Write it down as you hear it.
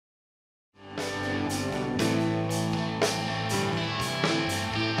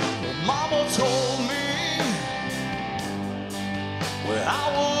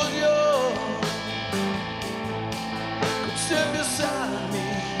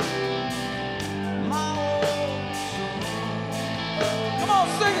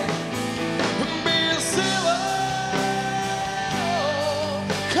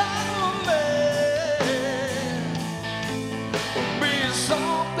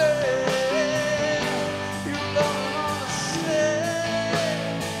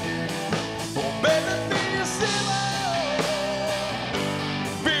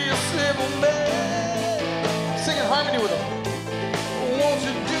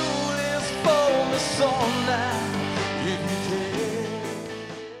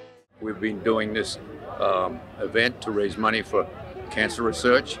been doing this event to raise money for cancer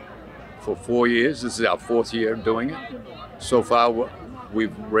research for 4 years. This is our 4th year doing it. So far,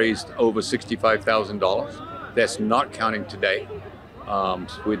 we've raised over $65,000. That's not counting today. So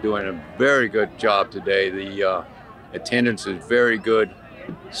we're doing a very good job today. The attendance is very good.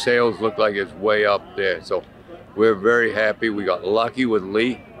 Sales look like it's way up there. So we're very happy. We got lucky with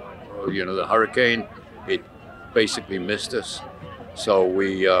Lee. You know, the hurricane, it basically missed us. So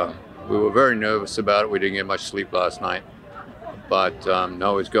we were very nervous about it. We didn't get much sleep last night. But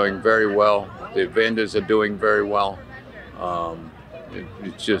no, it's going very well. The vendors are doing very well.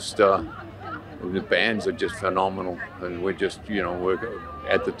 It's just, the bands are just phenomenal. And we're just, you know, we're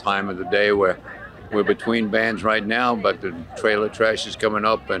at the time of the day where we're between bands right now, but the trailer trash is coming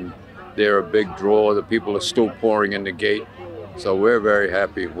up and they're a big draw. The people are still pouring in the gate. So we're very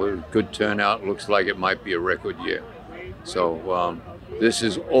happy. We're good turnout. Looks like it might be a record year. So this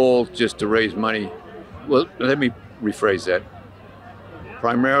is all just to raise money. Well, let me rephrase that.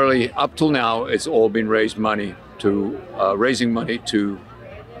 Primarily, up till now, it's all been raising money for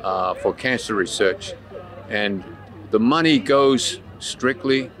cancer research, and the money goes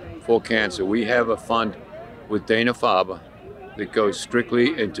strictly for cancer. We have a fund with Dana-Farber that goes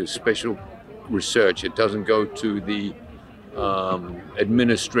strictly into special research. It doesn't go to the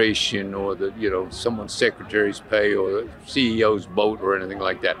administration or the someone's secretary's pay or the CEO's boat or anything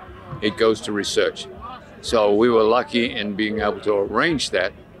like that. It goes to research. So we were lucky in being able to arrange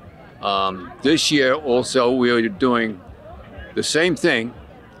that. This year also we are doing the same thing,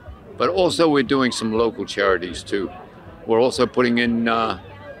 but also we're doing some local charities too. We're also putting in,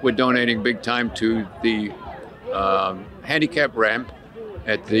 we're donating big time to the handicap ramp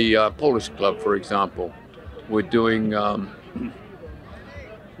at the Polish Club, for example. We're doing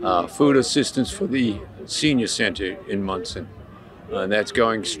food assistance for the senior center in Monson. And that's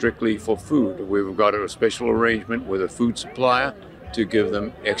going strictly for food. We've got a special arrangement with a food supplier to give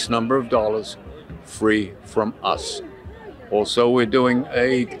them X number of dollars free from us. Also, we're doing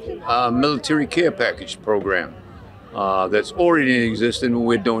a military care package program that's already in existence, and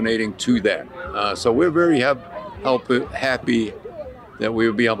we're donating to that. So we're very happy that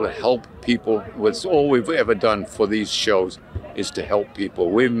we'll be able to help people. That's all we've ever done for these shows is to help people.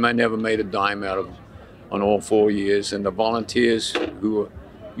 We've never made a dime out of on all 4 years, and the volunteers who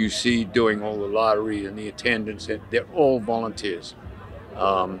you see doing all the lottery and the attendance, they're all volunteers.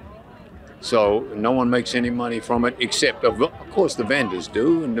 So no one makes any money from it, except of course the vendors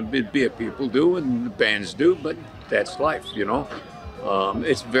do, and the beer people do, and the bands do, but that's life, you know.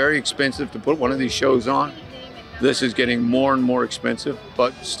 It's very expensive to put one of these shows on. This is getting more and more expensive,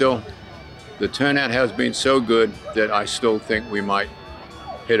 but still, the turnout has been so good that I still think we might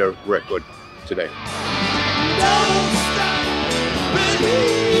hit a record today. Don't stop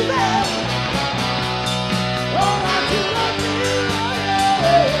believing. Oh, I cannot believe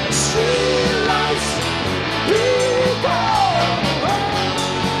it. Street lights, people.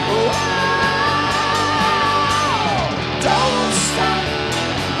 Oh, don't stop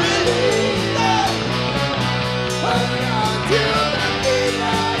believing. Oh, I cannot believe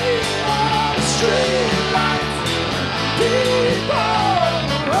it. Street lights, people.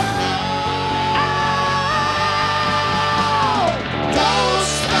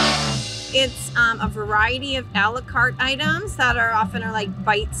 It's a variety of a la carte items that are often like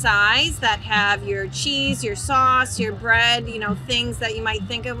bite size, that have your cheese, your sauce, your bread, you know, things that you might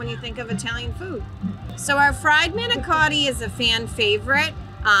think of when you think of Italian food. So our fried manicotti is a fan favorite.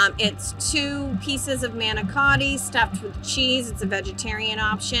 It's 2 pieces of manicotti stuffed with cheese. It's a vegetarian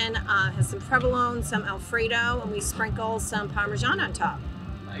option. Has some provolone, some Alfredo, and we sprinkle some Parmesan on top.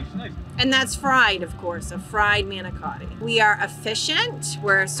 Nice. And that's fried, of course, a fried manicotti. We are efficient.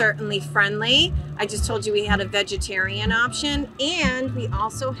 We're certainly friendly. I just told you we had a vegetarian option, and we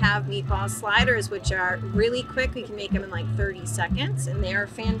also have meatball sliders, which are really quick. We can make them in like 30 seconds, and they're a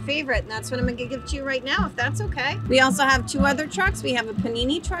fan favorite. And that's what I'm gonna give to you right now, if that's okay. We also have 2 other trucks. We have a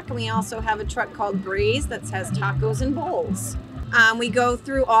panini truck, and we also have a truck called Breeze that has tacos and bowls. We go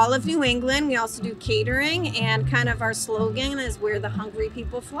through all of New England. We also do catering, and kind of our slogan is where the hungry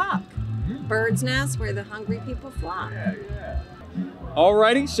people flock. Bird's Nest, where the hungry people flock.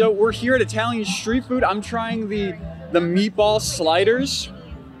 Alrighty, so we're here at Italian Street Food. I'm trying the meatball sliders,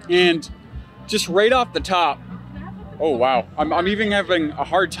 and just right off the top, oh wow, I'm even having a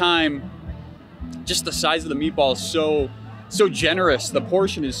hard time. Just the size of the meatball is so generous. The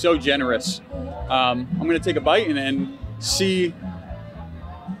portion is so generous. I'm gonna take a bite and see.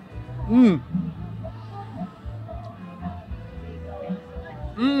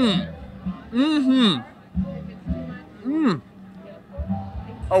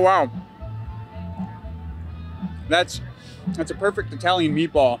 Oh wow. That's a perfect Italian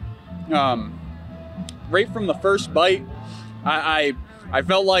meatball. Right from the first bite, I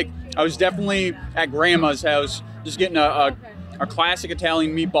felt like I was definitely at grandma's house, just getting a classic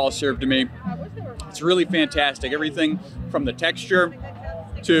Italian meatball served to me. It's really fantastic. Everything from the texture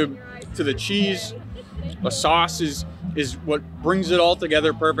to the cheese, the sauce is what brings it all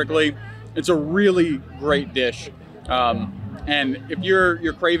together perfectly. It's a really great dish. And if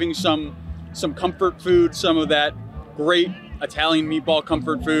you're craving some comfort food, some of that great Italian meatball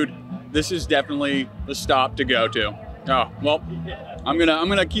comfort food, this is definitely the stop to go to. Oh, well, I'm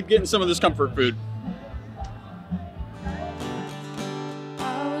gonna keep getting some of this comfort food.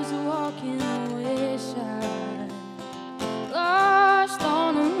 I was walking away side, lost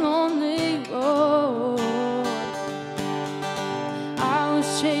on a lonely road. I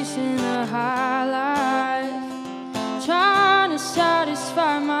was chasing a high life, trying to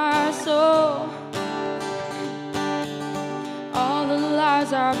satisfy my soul. All the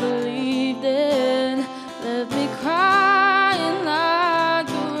lies I believed in left me crying like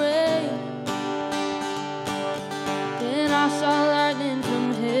the rain. Then I saw lightning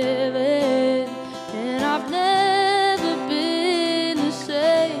from heaven, and I've never been the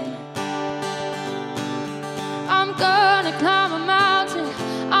same. I'm gonna climb a mountain,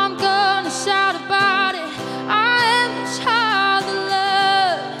 I'm gonna shout about it. I am a child of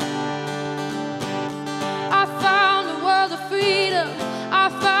love. I found a world of freedom, I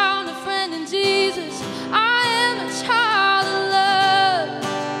found a friend in Jesus. I am a child of love.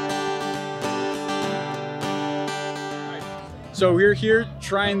 So we're here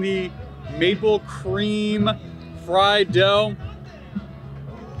trying the maple cream fried dough.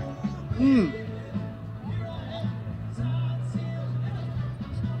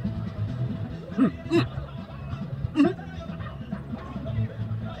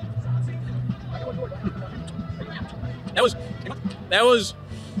 That was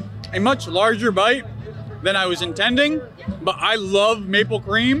a much larger bite than I was intending, but I love maple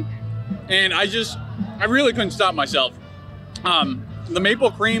cream, and I really couldn't stop myself. The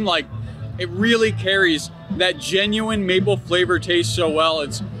maple cream, like, it really carries that genuine maple flavor taste so well.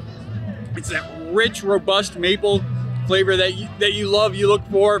 It's that rich, robust maple flavor that you love, you look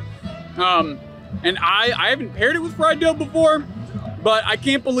for. And I haven't paired it with fried dough before, but I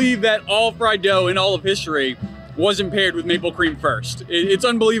can't believe that all fried dough in all of history wasn't paired with maple cream first. It's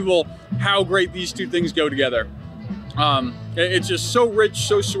unbelievable how great these two things go together. It's just so rich,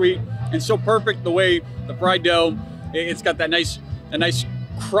 so sweet, and so perfect the way the fried dough, it's got that nice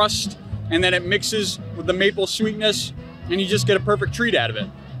crust, and then it mixes with the maple sweetness, and you just get a perfect treat out of it.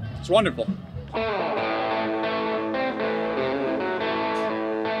 It's wonderful.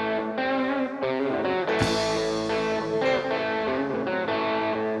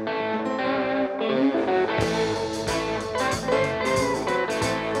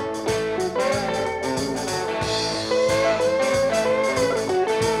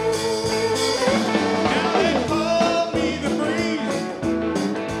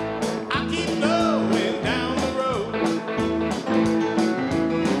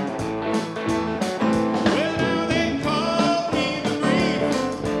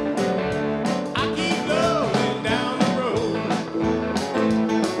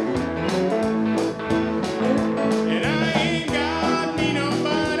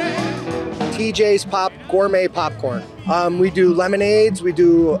 TJ's Gourmet Popcorn. We do lemonades, we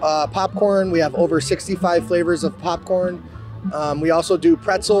do popcorn. We have over 65 flavors of popcorn. We also do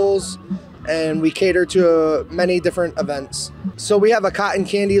pretzels, and we cater to many different events. So we have a cotton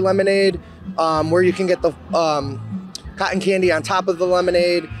candy lemonade where you can get the cotton candy on top of the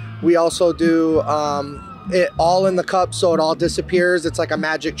lemonade. We also do it all in the cup, so it all disappears. It's like a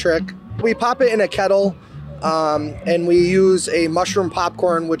magic trick. We pop it in a kettle, and we use a mushroom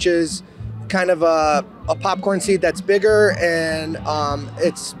popcorn, which is kind of a popcorn seed that's bigger, and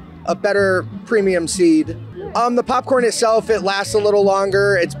it's a better premium seed. The popcorn itself, it lasts a little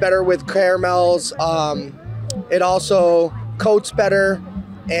longer. It's better with caramels. It also coats better,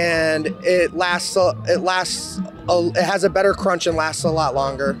 and it has a better crunch and lasts a lot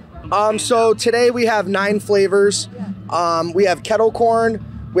longer. So today we have 9 flavors. We have kettle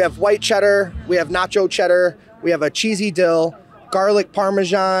corn, we have white cheddar, we have nacho cheddar, we have a cheesy dill, garlic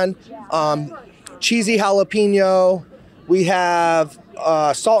parmesan, cheesy jalapeno, we have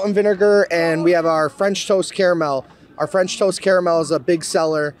salt and vinegar, and we have our French toast caramel. Our French toast caramel is a big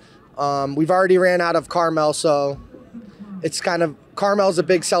seller. We've already ran out of caramel, so it's kind of, caramel is a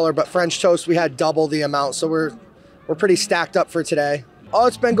big seller, but French toast we had double the amount, so we're pretty stacked up for today. Oh,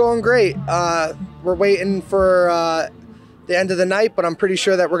 it's been going great. We're waiting for the end of the night, but I'm pretty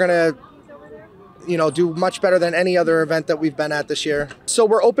sure that we're gonna do much better than any other event that we've been at this year. So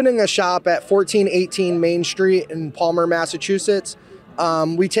we're opening a shop at 1418 Main Street in Palmer, Massachusetts.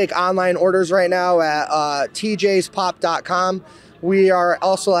 We take online orders right now at tjspop.com. We are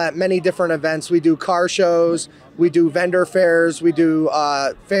also at many different events. We do car shows, we do vendor fairs, we do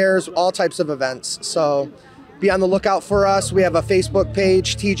fairs, all types of events. So be on the lookout for us. We have a Facebook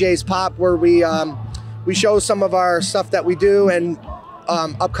page, TJ's Pop, where we show some of our stuff that we do and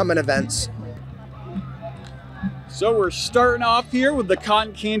upcoming events. So we're starting off here with the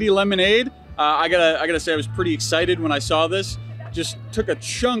cotton candy lemonade. I gotta say I was pretty excited when I saw this. Just took a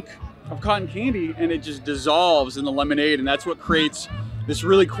chunk of cotton candy and it just dissolves in the lemonade, and that's what creates this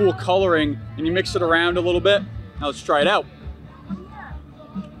really cool coloring. And you mix it around a little bit. Now let's try it out.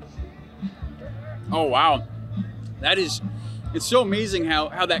 Oh wow, it's so amazing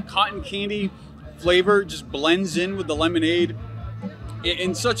how that cotton candy flavor just blends in with the lemonade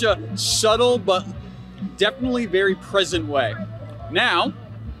in such a subtle but definitely very present way. Now,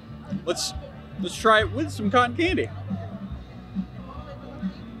 let's try it with some cotton candy.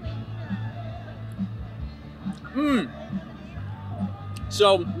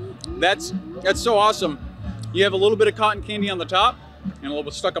 So that's so awesome. You have a little bit of cotton candy on the top and a little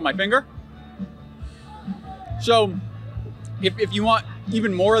bit stuck on my finger. So if you want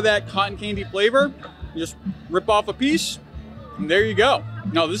even more of that cotton candy flavor, you just rip off a piece and there you go.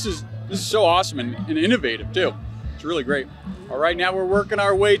 No, this is so awesome and innovative too. It's really great. All right, now we're working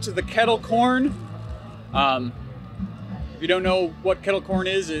our way to the kettle corn. If you don't know what kettle corn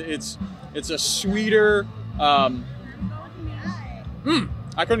is, it's a sweeter, I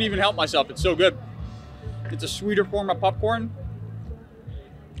couldn't even help myself. It's so good. It's a sweeter form of popcorn.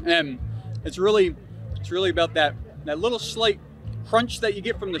 And it's really about that little slight crunch that you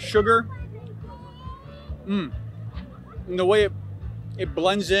get from the sugar. And the way it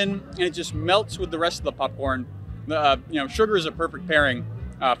blends in and it just melts with the rest of the popcorn. Sugar is a perfect pairing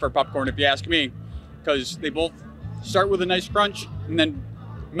for popcorn, if you ask me, because they both start with a nice crunch and then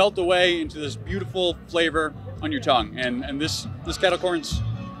melt away into this beautiful flavor on your tongue. And this kettle corn's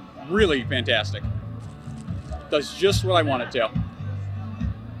really fantastic. Does just what I want it to.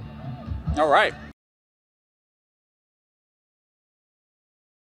 All right.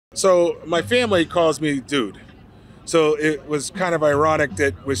 So my family calls me Dude. So it was kind of ironic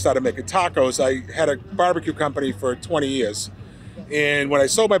that we started making tacos. I had a barbecue company for 20 years. And when I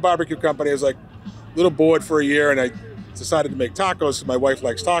sold my barbecue company, I was like a little bored for a year and I decided to make tacos because my wife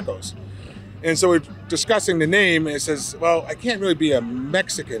likes tacos. And so we're discussing the name and it says, well, I can't really be a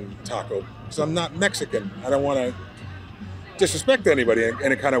Mexican taco because I'm not Mexican. I don't want to disrespect anybody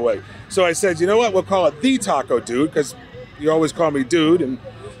in a kind of way. So I said, you know what, we'll call it The Taco Dude because you always call me Dude, and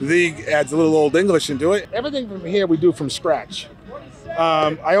the adds a little old English into it. Everything from here we do from scratch.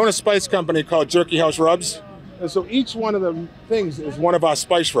 I own a spice company called Jerky House Rubs. And so each one of the things is one of our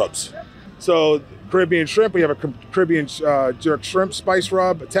spice rubs. So Caribbean shrimp, we have a Caribbean jerk shrimp spice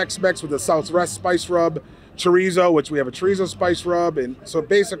rub, a Tex-Mex with a Southwest spice rub, chorizo, which we have a chorizo spice rub. And so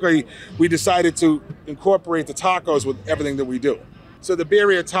basically we decided to incorporate the tacos with everything that we do. So the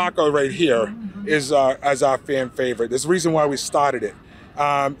birria taco right here is as our fan favorite. There's a reason why we started it.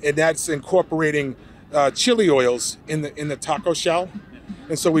 And that's incorporating chili oils in the taco shell.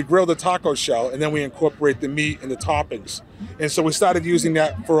 And so we grill the taco shell and then we incorporate the meat and the toppings. And so we started using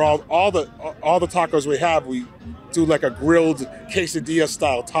that for all the tacos we have. We do like a grilled quesadilla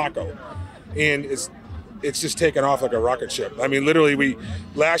style taco. And it's just taken off like a rocket ship. I mean, literally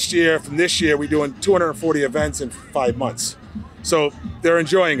last year from this year, we're doing 240 events in 5 months. So they're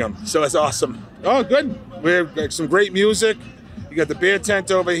enjoying them. So it's awesome. Oh, good. We have like, some great music. You got the beer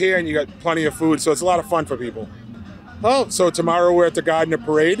tent over here and you got plenty of food. So it's a lot of fun for people. Oh, so tomorrow we're at the Gardner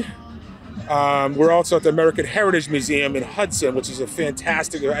Parade. We're also at the American Heritage Museum in Hudson, which is a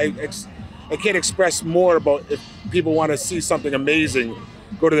fantastic, I can't express more about if people want to see something amazing,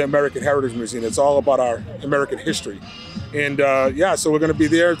 go to the American Heritage Museum. It's all about our American history. And yeah, so we're going to be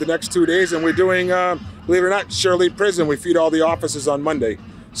there the next 2 days and we're doing, believe it or not, Shirley Prison. We feed all the offices on Monday.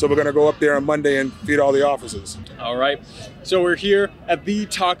 So we're going to go up there on Monday and feed all the offices. All right. So we're here at the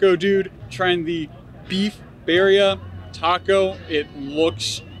Taco Dude trying the beef birria taco. It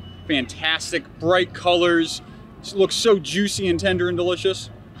looks fantastic, bright colors. It looks so juicy and tender and delicious.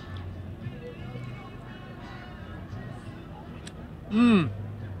 Oh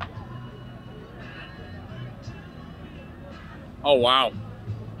wow.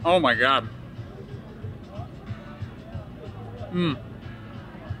 Oh my God.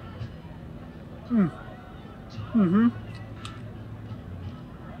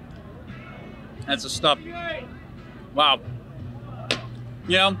 That's the stuff. Wow.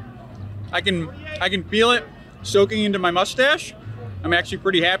 You know, I can feel it soaking into my mustache. I'm actually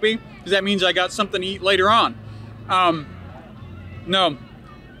pretty happy because that means I got something to eat later on. No,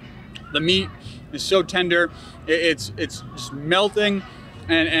 the meat is so tender. It's just melting,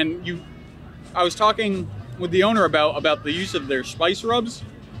 and I was talking with the owner about the use of their spice rubs,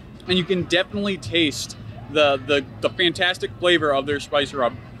 and you can definitely taste the fantastic flavor of their spice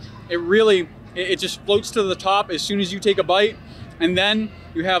rub. It just floats to the top as soon as you take a bite, and then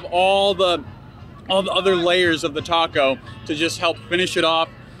you have all the other layers of the taco to just help finish it off,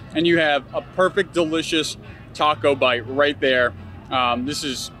 and you have a perfect, delicious taco bite right there. This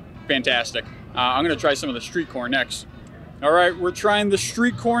is fantastic. I'm gonna try some of the street corn next. All right, we're trying the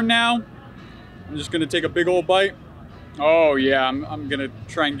street corn now. I'm just gonna take a big old bite. Oh yeah, I'm gonna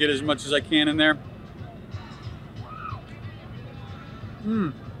try and get as much as I can in there.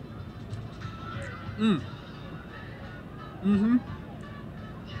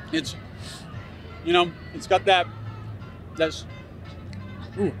 It's, it's got I'm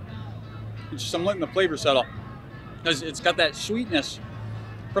letting the flavor settle. It's got that sweetness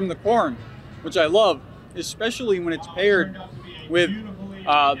from the corn, which I love, especially when it's paired with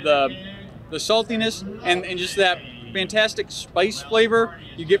the saltiness and just that fantastic spice flavor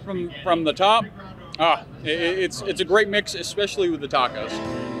you get from the top. It's a great mix, especially with the tacos.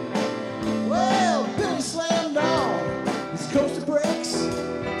 Well, Billy slammed on his coaster brakes.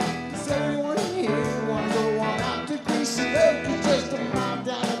 Does everyone here want to go on out to Greasy Lake? It's just a mile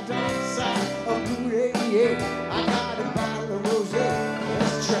down the dark side of Route 88. I got a bottle of rosé.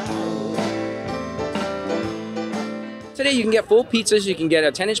 Let's try it. Today you can get full pizzas. You can get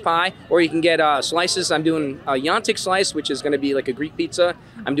a 10-inch pie, or you can get slices. I'm doing a Yantic slice, which is going to be like a Greek pizza.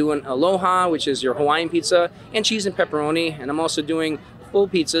 I'm doing Aloha, which is your Hawaiian pizza, and cheese and pepperoni. And I'm also doing full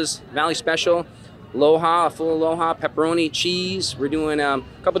pizzas, Valley Special, Aloha, a full Aloha, pepperoni, cheese. We're doing a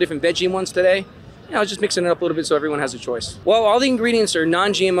couple different veggie ones today. Just mixing it up a little bit so everyone has a choice. Well, all the ingredients are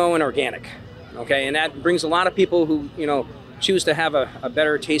non-GMO and organic, okay? And that brings a lot of people who, choose to have a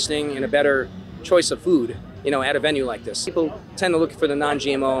better tasting and a better choice of food, at a venue like this. People tend to look for the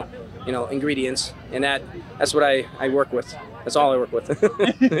non-GMO, ingredients, and that's what I work with. That's all I work with.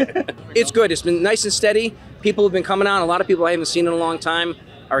 It's good. It's been nice and steady. People have been coming on. A lot of people I haven't seen in a long time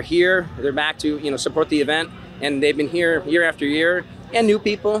are here. They're back to, support the event, and they've been here year after year. And new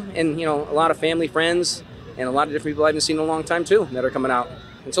people, and a lot of family, friends, and a lot of different people I haven't seen in a long time too that are coming out.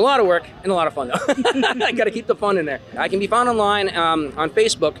 It's a lot of work and a lot of fun though. I got to keep the fun in there. I can be found online on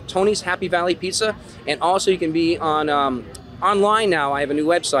Facebook, Tony's Happy Valley Pizza, and also you can be on online now. I have a new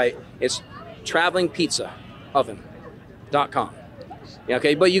website. It's travelingpizzaoven.com.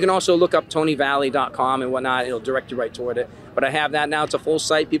 Okay, but you can also look up TonyValley.com and whatnot. It'll direct you right toward it. But I have that now. It's a full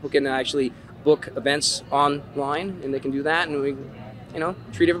site. People can actually book events online, and they can do that, and we,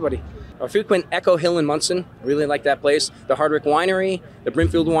 treat everybody. I frequent Echo Hill in Monson. Really like that place. The Hardwick Winery, the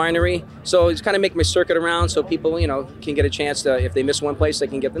Brimfield Winery. So it's kind of make my circuit around so people, can get a chance to, if they miss one place, they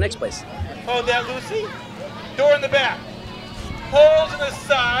can get the next place. Hold that, Lucy. Door in the back. Holes in the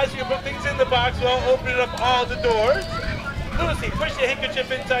sides. You can put things in the box without opening up all the doors. Lucy, push your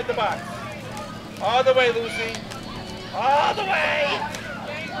handkerchief inside the box. All the way, Lucy. All the way.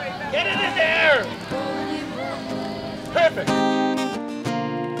 Get it in there. Perfect.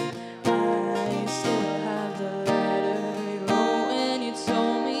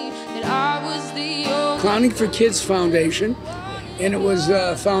 Clowning for Kids Foundation, and it was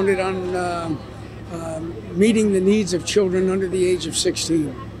founded on meeting the needs of children under the age of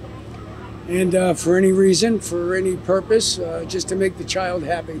 16. And for any reason, for any purpose, just to make the child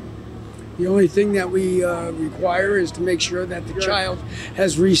happy. The only thing that we require is to make sure that the child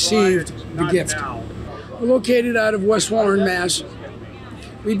has received the gift. We're located out of West Warren, Mass.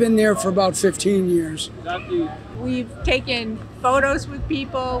 We've been there for about 15 years. We've taken photos with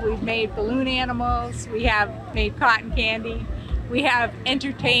people, we've made balloon animals, we have made cotton candy, we have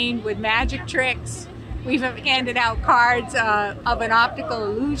entertained with magic tricks, we've handed out cards of an optical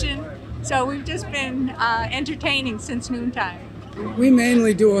illusion. So we've just been entertaining since noontime. We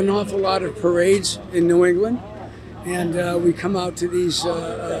mainly do an awful lot of parades in New England, and we come out to these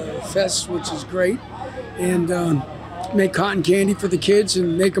fests, which is great, and make cotton candy for the kids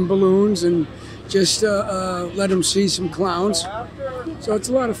and make them balloons and just let them see some clowns. So it's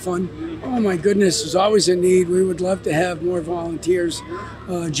a lot of fun. Oh my goodness, there's always a need. We would love to have more volunteers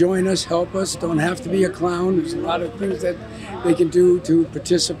join us, help us. Don't have to be a clown. There's a lot of things that they can do to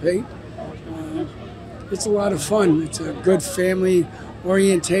participate. It's a lot of fun. It's a good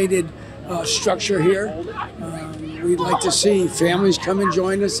family-orientated structure here. We'd like to see families come and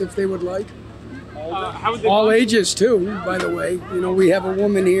join us if they would like. How would they All ages too, by the way. You know, we have a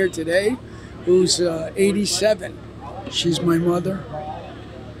woman here today who's 87. She's my mother.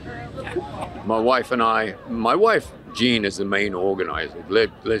 My wife and I, my wife, Jean, is the main organizer.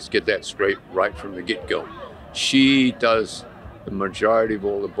 Let's get that straight right from the get-go. She does the majority of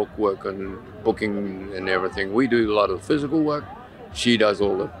all the book work and booking and everything. We do a lot of the physical work. She does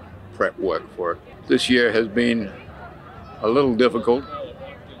all the prep work for it. This year has been a little difficult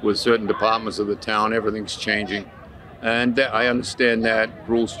with certain departments of the town. Everything's changing. And I understand that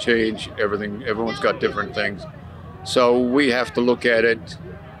rules change, everything, everyone's got different things. So we have to look at it.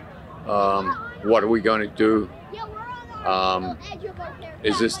 What are we going to do?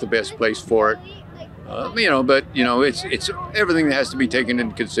 Is this the best place for it? You know, but you know, it's everything that has to be taken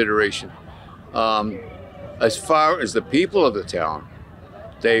into consideration. As far as the people of the town,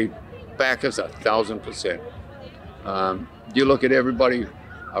 they back us 1,000%. You look at everybody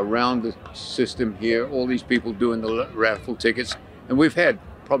around the system here, all these people doing the raffle tickets, and we've had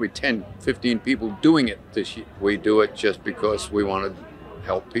probably 10, 15 people doing it this year. We do it just because we want to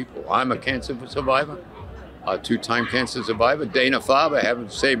help people. I'm a cancer survivor, a 2-time cancer survivor. Dana-Farber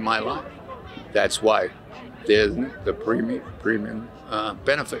haven't saved my life. That's why there's the premium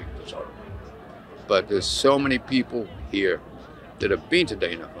benefit. But there's so many people here that have been to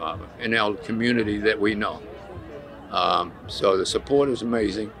Dana-Farber in our community that we know. So the support is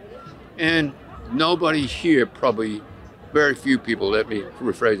amazing. And nobody here, probably very few people, let me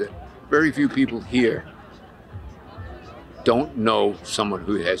rephrase it, very few people here don't know someone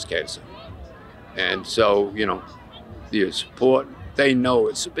who has cancer. And so, you know, the support, they know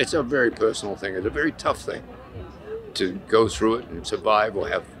it's a very personal thing. It's a very tough thing to go through it and survive, or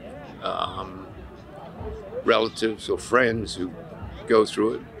have relatives or friends who go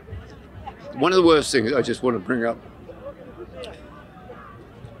through it. One of the worst things I just want to bring up,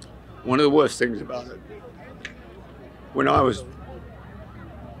 one of the worst things about it, when I was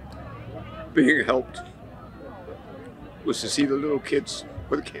being helped, was to see the little kids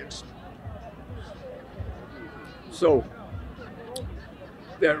with cancer. So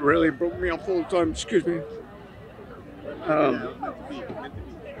that really broke me up all the time, excuse me.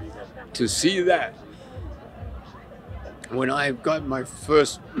 To see that, when I got my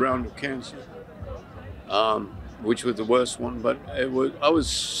first round of cancer, which was the worst one, but I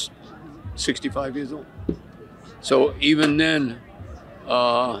was 65 years old. So even then,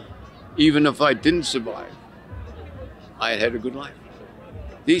 even if I didn't survive, I had a good life.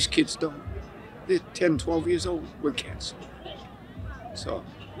 These kids don't. They're 10, 12 years old with cancer. So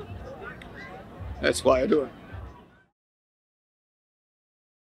that's why I do it.